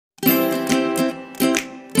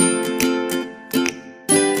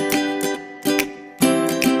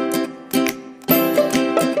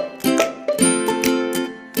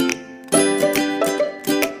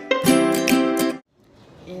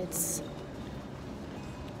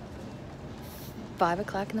5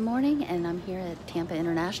 o'clock in the morning, and I'm here at Tampa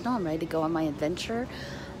International. I'm ready to go on my adventure,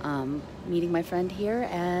 meeting my friend here,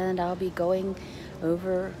 and I'll be going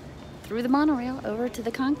over through the monorail over to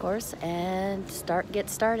the concourse and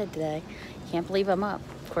get started today. Can't believe I'm up.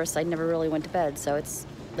 Of course, I never really went to bed, so it's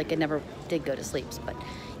like I never did go to sleep, but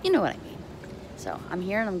you know what I mean. So I'm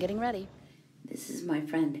here and I'm getting ready. This is my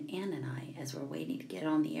friend Ann and I as we're waiting to get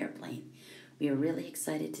on the airplane. We are really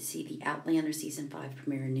excited to see the Outlander Season 5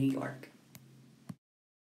 premiere in New York.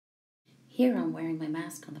 Here I'm wearing my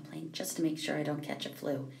mask on the plane just to make sure I don't catch a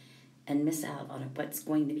flu and miss out on what's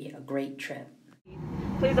going to be a great trip.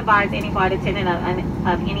 Please advise any flight attendant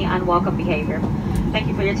of any unwelcome behavior. Thank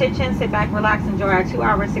you for your attention. Sit back, relax, enjoy our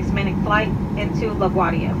 2-hour, 6-minute flight into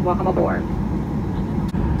LaGuardia. Welcome aboard.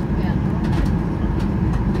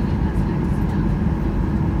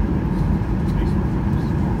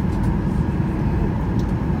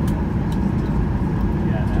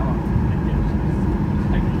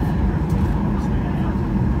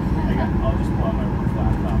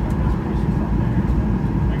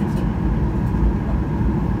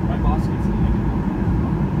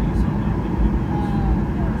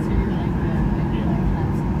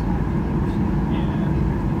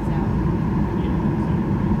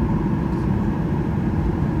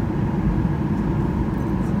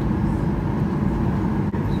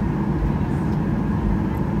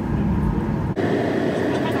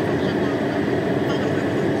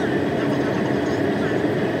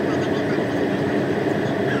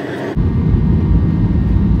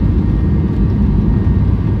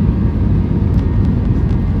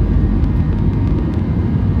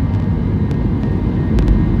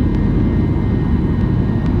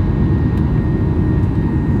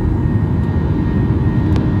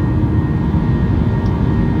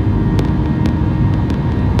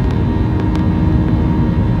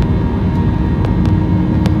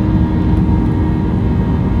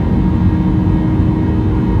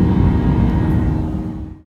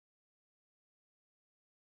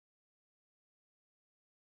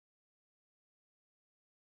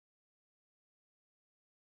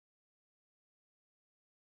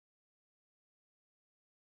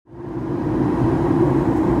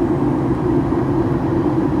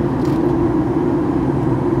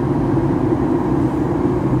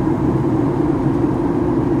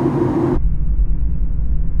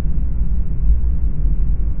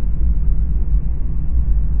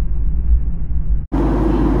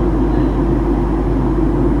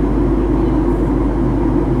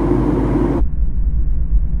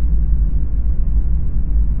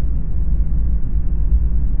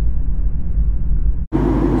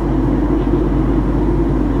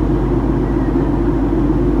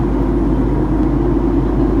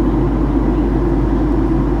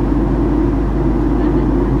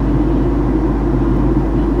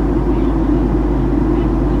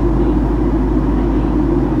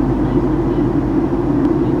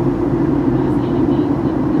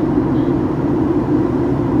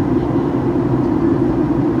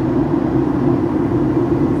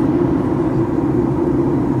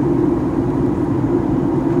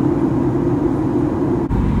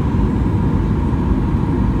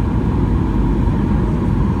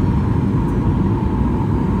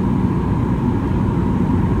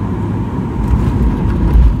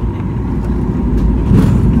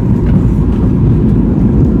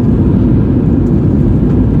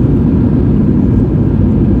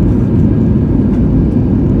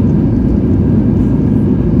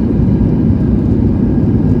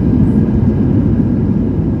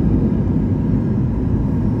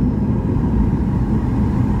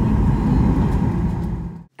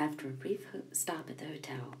 Stop at the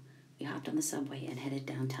hotel. We hopped on the subway and headed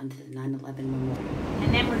downtown to the 9/11 Memorial.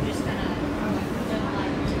 And then we're just gonna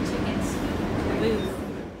to tickets to the booth.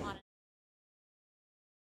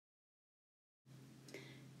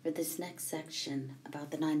 For this next section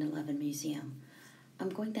about the 9/11 Museum, I'm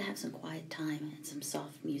going to have some quiet time and some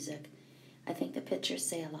soft music. I think the pictures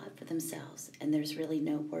say a lot for themselves, and there's really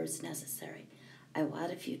no words necessary. I will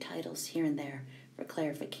add a few titles here and there for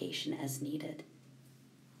clarification as needed.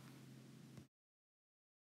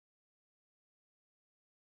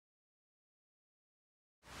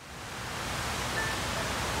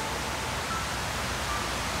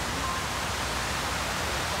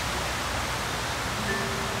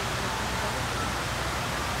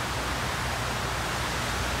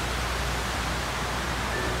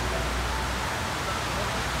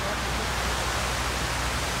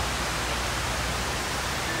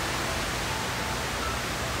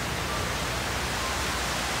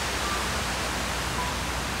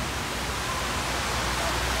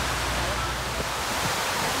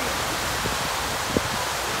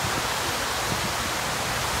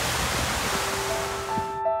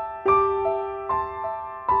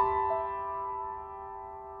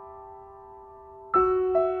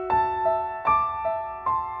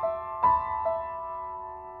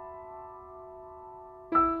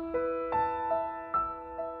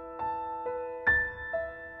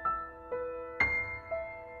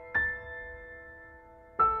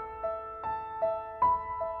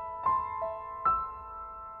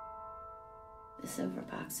 The silver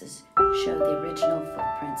boxes show the original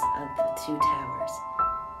footprints of the two towers,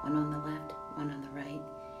 one on the left, one on the right,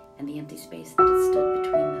 and the empty space that had stood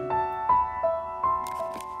between them.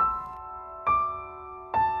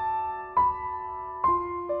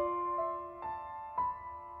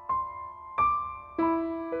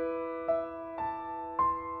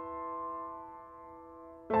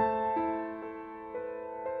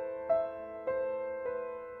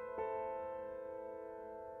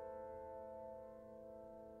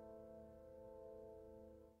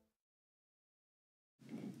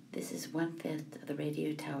 This is 1/5 of the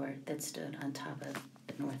radio tower that stood on top of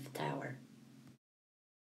the North Tower.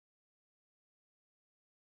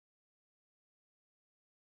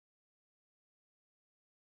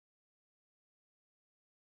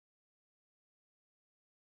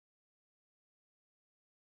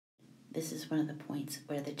 This is one of the points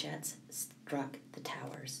where the jets struck the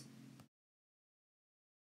towers.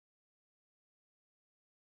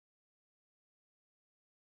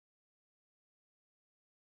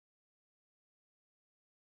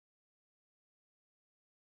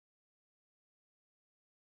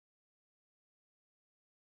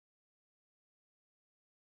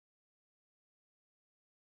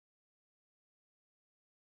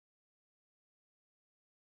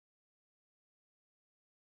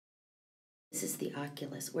 This is the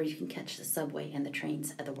Oculus, where you can catch the subway and the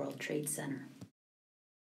trains at the World Trade Center.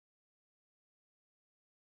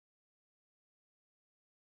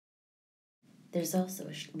 There's also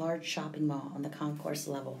a large shopping mall on the concourse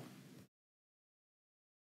level.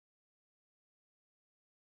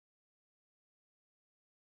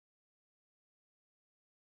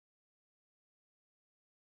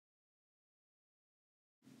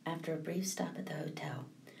 After a brief stop at the hotel,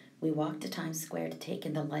 we walked to Times Square to take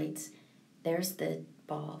in the lights. There's the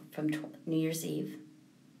ball from New Year's Eve.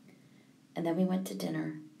 And then we went to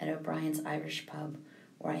dinner at O'Brien's Irish Pub,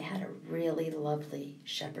 where I had a really lovely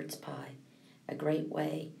shepherd's pie, a great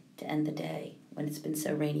way to end the day when it's been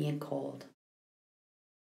so rainy and cold.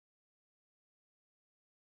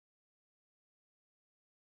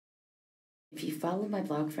 If you follow my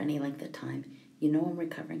blog for any length of time, you know I'm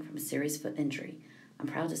recovering from a serious foot injury. I'm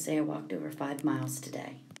proud to say I walked over 5 miles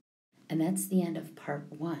today. And that's the end of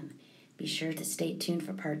part 1. Be sure to stay tuned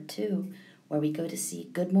for part 2, where we go to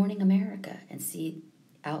see Good Morning America and see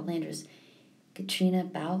Outlander's Katrina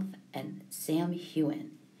Balfe and Sam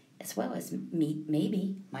Heughan, as well as meet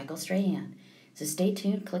maybe Michael Strahan. So stay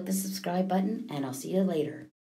tuned, click the subscribe button, and I'll see you later.